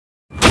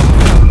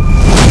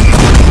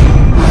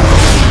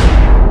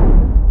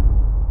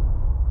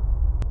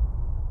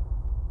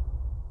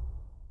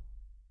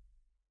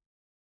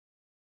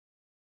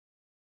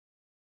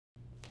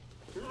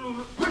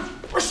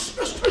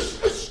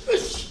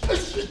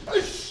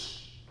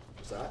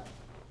Side.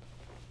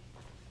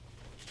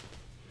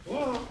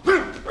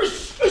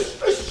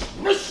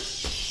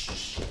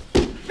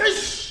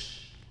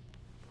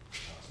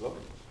 Slow.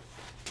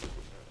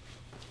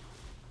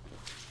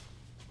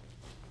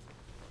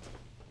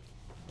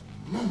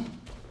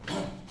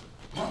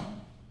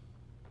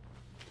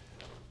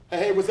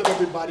 Hey, what's up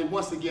everybody?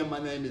 Once again, my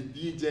name is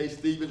DJ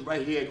Stevens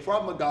right here at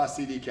Krav Maga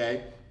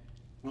CDK.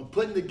 I'm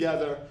putting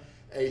together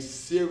a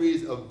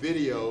series of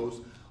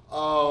videos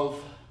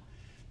of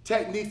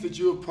techniques that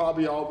you have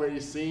probably already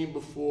seen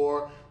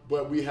before,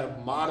 but we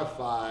have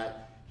modified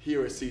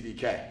here at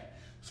CDK.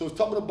 So it's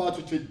talking about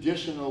the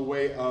traditional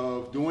way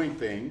of doing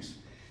things,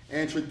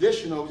 and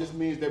traditional just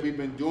means that we've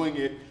been doing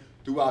it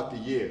throughout the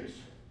years.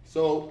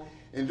 So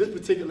in this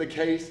particular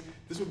case,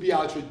 this would be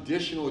our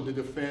traditional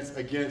defense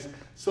against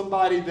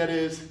somebody that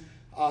is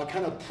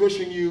kind of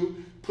pushing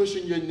you,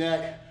 pushing your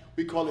neck.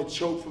 We call it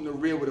choke from the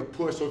rear with a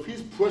push. So if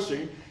he's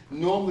pushing,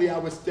 normally I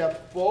would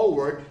step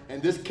forward.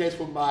 In this case,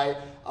 with my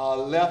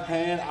left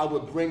hand, I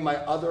would bring my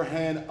other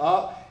hand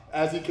up.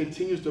 As he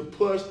continues to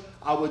push,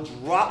 I would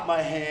drop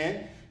my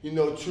hand,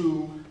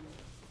 to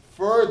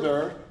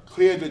further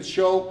clear the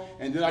choke,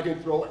 and then I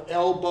can throw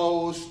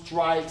elbows,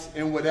 strikes,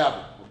 and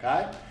whatever,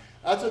 okay?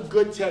 That's a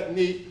good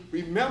technique.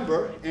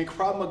 Remember, in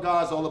Krav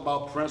Maga is all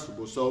about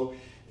principles. So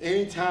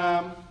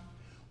anytime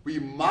we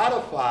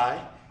modify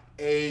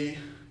a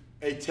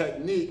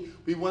technique,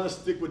 we want to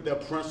stick with their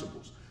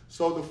principles.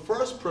 So the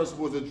first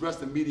principle is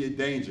address immediate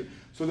danger.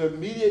 So the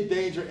immediate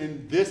danger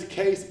in this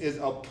case is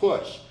a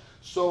push.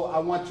 So I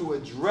want to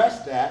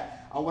address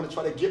that. I want to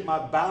try to get my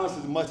balance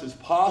as much as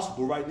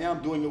possible. Right now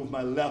I'm doing it with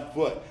my left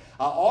foot.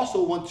 I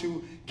also want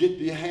to get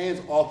the hands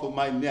off of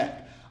my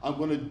neck. I'm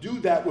going to do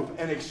that with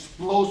an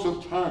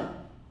explosive turn.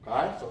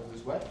 Okay, so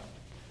this way.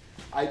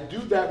 I do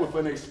that with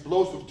an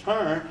explosive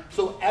turn.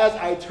 So as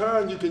I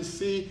turn, you can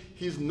see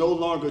he's no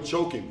longer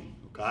choking me.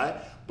 Okay,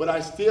 but I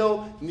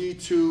still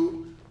need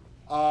to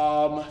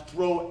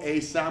throw a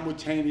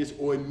simultaneous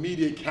or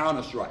immediate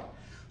counter strike.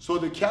 So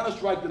the counter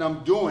strike that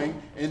I'm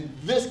doing in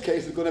this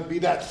case is going to be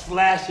that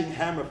slashing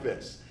hammer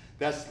fist.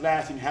 That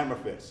slashing hammer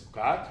fist.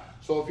 Okay.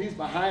 So if he's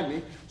behind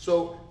me,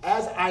 so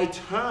as I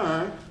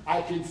turn,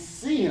 I can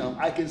see him.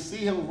 I can see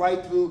him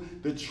right through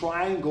the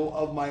triangle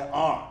of my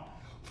arm.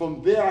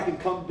 From there, I can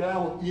come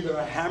down with either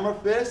a hammer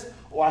fist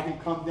or I can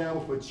come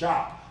down with a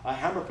chop. A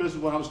hammer fist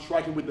is when I'm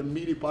striking with the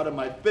meaty part of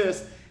my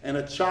fist, and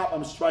a chop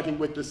I'm striking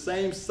with the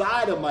same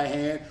side of my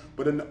hand,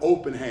 but an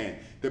open hand,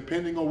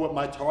 depending on what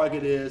my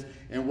target is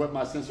and what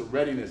my sense of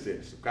readiness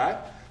is, okay?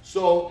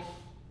 So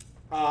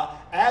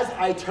as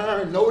I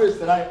turn, notice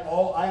that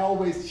I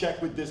always check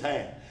with this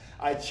hand.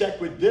 I check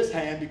with this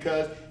hand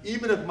because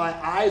even if my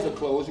eyes are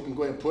closed, you can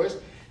go ahead and push.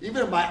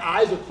 Even if my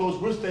eyes are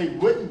closed, which they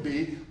wouldn't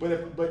be,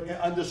 but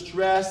under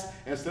stress,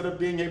 instead of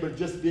being able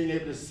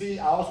to see,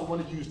 I also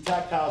want to use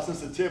tactile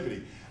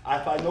sensitivity.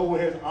 If I know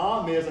where his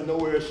arm is, I know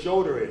where his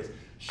shoulder is.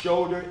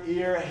 Shoulder,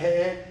 ear,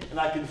 head, and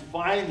I can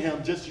find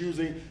him just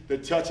using the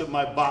touch of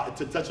my body,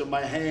 the touch of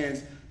my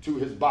hands to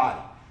his body.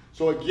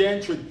 So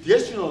again,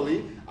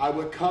 traditionally, I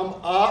would come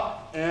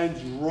up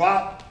and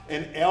drop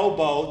an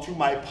elbow to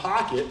my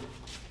pocket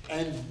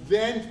and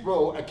then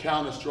throw a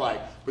counter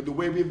strike. But the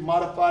way we've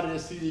modified it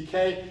at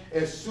CDK,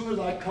 as soon as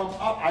I come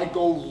up, I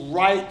go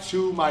right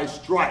to my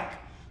strike,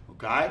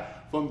 okay?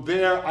 From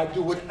there, I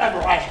do whatever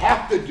I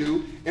have to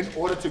do in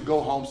order to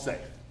go home safe.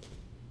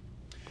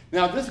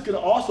 Now, this could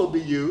also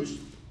be used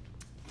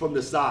from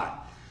the side.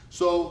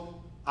 So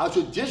our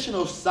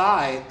traditional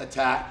side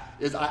attack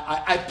is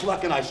I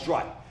pluck and I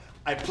strike.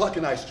 I pluck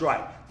and I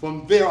strike.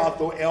 From there, I'll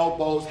throw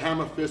elbows,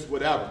 hammer fists,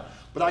 whatever.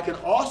 But I can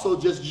also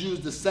just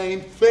use the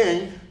same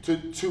thing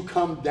to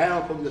come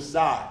down from the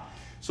side.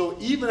 So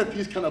even if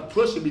he's kind of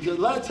pushing, because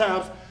a lot of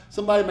times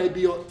somebody may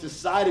be to the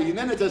side of you and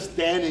then they're just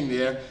standing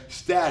there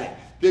static.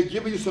 They're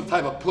giving you some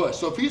type of push.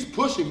 So if he's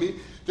pushing me,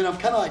 then I'm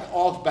kind of like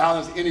off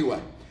balance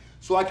anyway.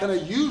 So I kind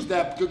of use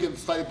that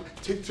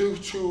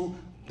to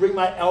bring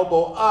my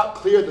elbow up,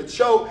 clear the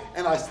choke,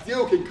 and I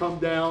still can come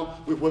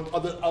down with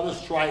other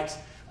strikes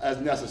as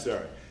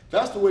necessary.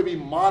 That's the way we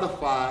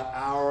modify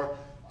our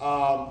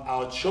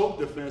choke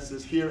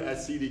defenses here at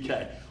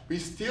CDK. We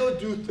still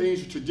do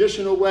things the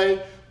traditional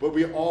way, but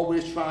we're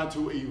always trying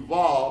to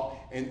evolve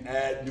and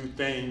add new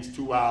things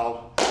to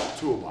our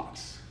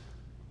toolbox.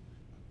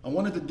 I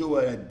wanted to do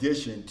an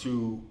addition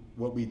to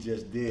what we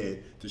just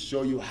did to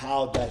show you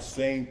how that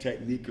same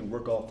technique can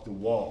work off the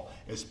wall,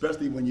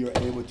 especially when you're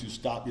able to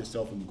stop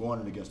yourself from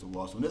going against the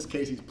wall. So in this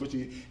case, he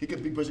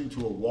could be pushing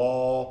to a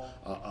wall,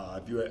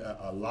 if you're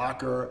a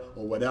locker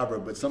or whatever,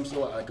 but some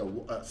sort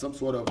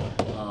of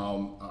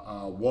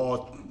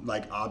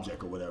wall-like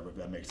object or whatever, if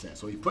that makes sense.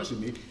 So he's pushing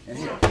me, and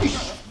here,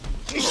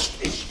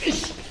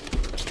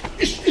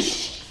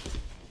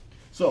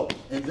 so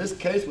in this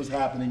case, what's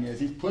happening is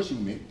he's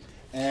pushing me.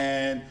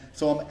 And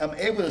so I'm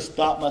able to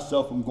stop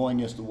myself from going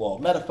against the wall.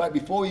 Matter of fact,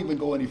 before we even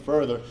go any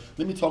further,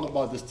 let me talk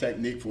about this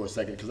technique for a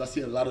second, because I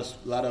see a lot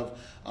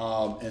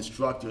of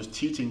instructors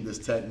teaching this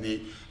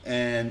technique,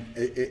 and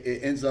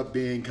it ends up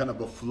being kind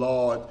of a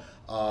flawed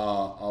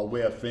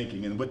way of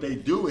thinking. And what they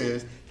do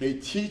is they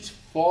teach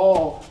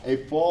a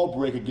fall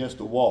break against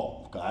the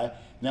wall, okay?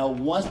 Now,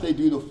 once they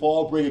do the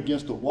fall break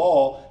against the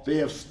wall, they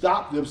have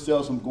stopped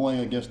themselves from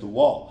going against the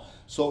wall.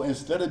 So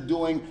instead of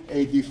doing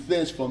a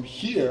defense from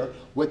here,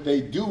 what they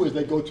do is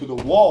they go to the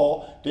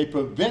wall, they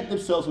prevent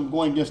themselves from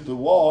going against the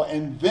wall,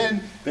 and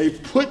then they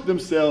put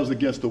themselves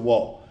against the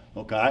wall,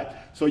 okay?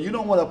 So you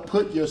don't want to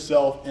put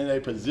yourself in a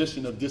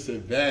position of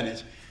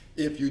disadvantage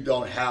if you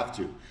don't have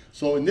to.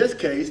 So in this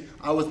case,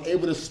 I was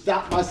able to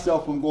stop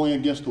myself from going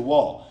against the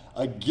wall.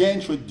 Again,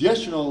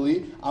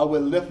 traditionally, I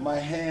would lift my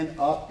hand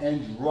up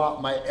and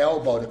drop my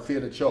elbow to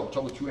clear the choke.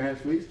 Choke with 2 hands,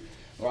 please.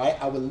 All right,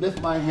 I would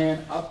lift my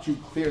hand up to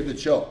clear the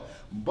choke.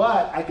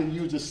 But I can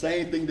use the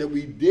same thing that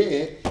we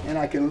did, and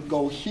I can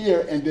go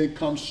here and then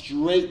come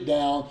straight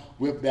down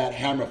with that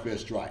hammer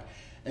fist strike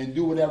and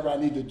do whatever I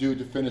need to do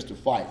to finish the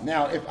fight.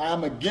 Now, if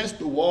I'm against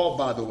the wall,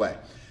 by the way,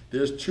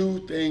 there's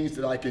 2 things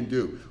that I can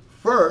do.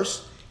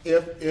 First,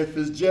 if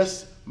it's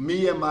just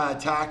me and my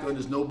attacker and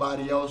there's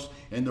nobody else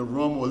in the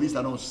room, or at least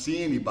I don't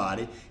see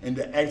anybody, and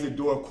the exit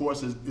door, of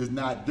course, is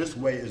not this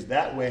way, is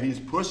that way, and he's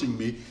pushing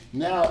me.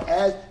 Now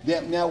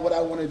what I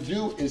want to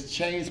do is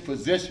change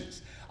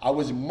positions. I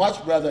would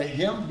much rather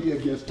him be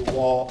against the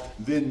wall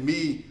than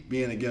me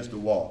being against the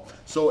wall.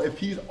 So if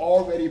he's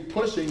already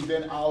pushing,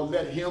 then I'll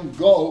let him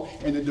go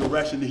in the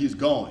direction that he's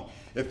going.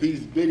 If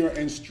he's bigger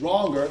and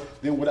stronger,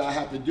 then what I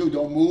have to do,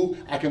 don't move,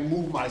 I can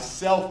move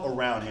myself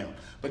around him.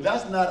 But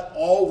that's not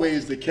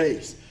always the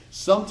case.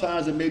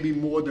 Sometimes it may be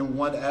more than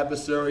one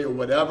adversary or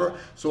whatever,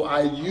 so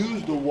I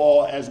use the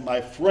wall as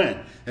my friend.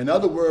 In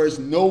other words,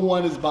 no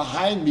one is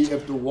behind me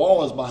if the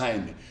wall is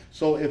behind me.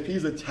 So if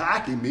he's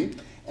attacking me,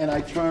 and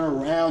I turn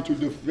around to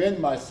defend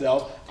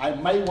myself, I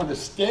might want to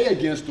stay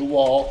against the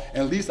wall,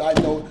 and at least I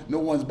know no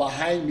one's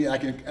behind me,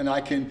 and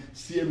I can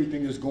see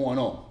everything that's going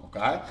on,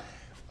 okay?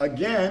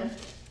 Again,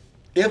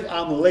 if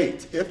I'm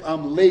late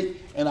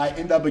and I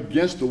end up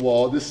against the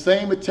wall, the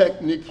same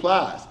technique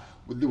applies.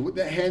 With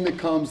the hand that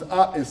comes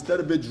up,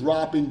 instead of it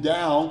dropping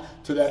down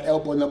to that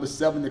elbow number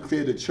 7 to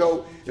clear the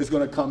choke, it's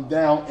going to come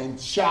down and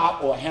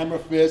chop or hammer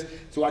fist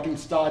so I can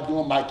start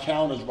doing my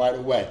counters right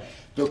away.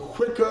 The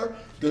quicker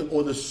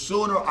or the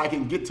sooner I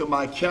can get to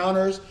my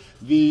counters,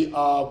 the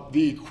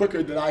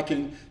quicker that I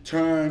can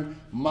turn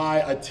my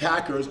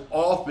attacker's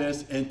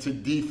offense into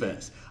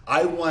defense.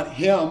 I want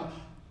him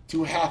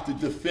to have to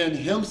defend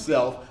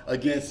himself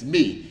against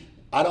me.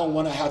 I don't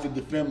want to have to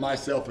defend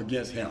myself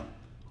against him.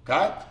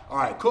 Okay? All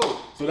right,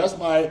 cool. So that's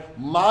my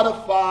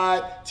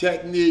modified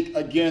technique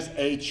against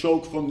a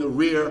choke from the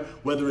rear,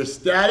 whether it's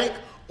static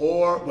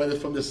or whether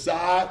it's from the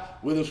side,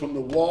 whether it's from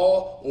the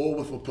wall or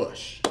with a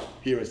push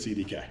here at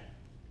CDK.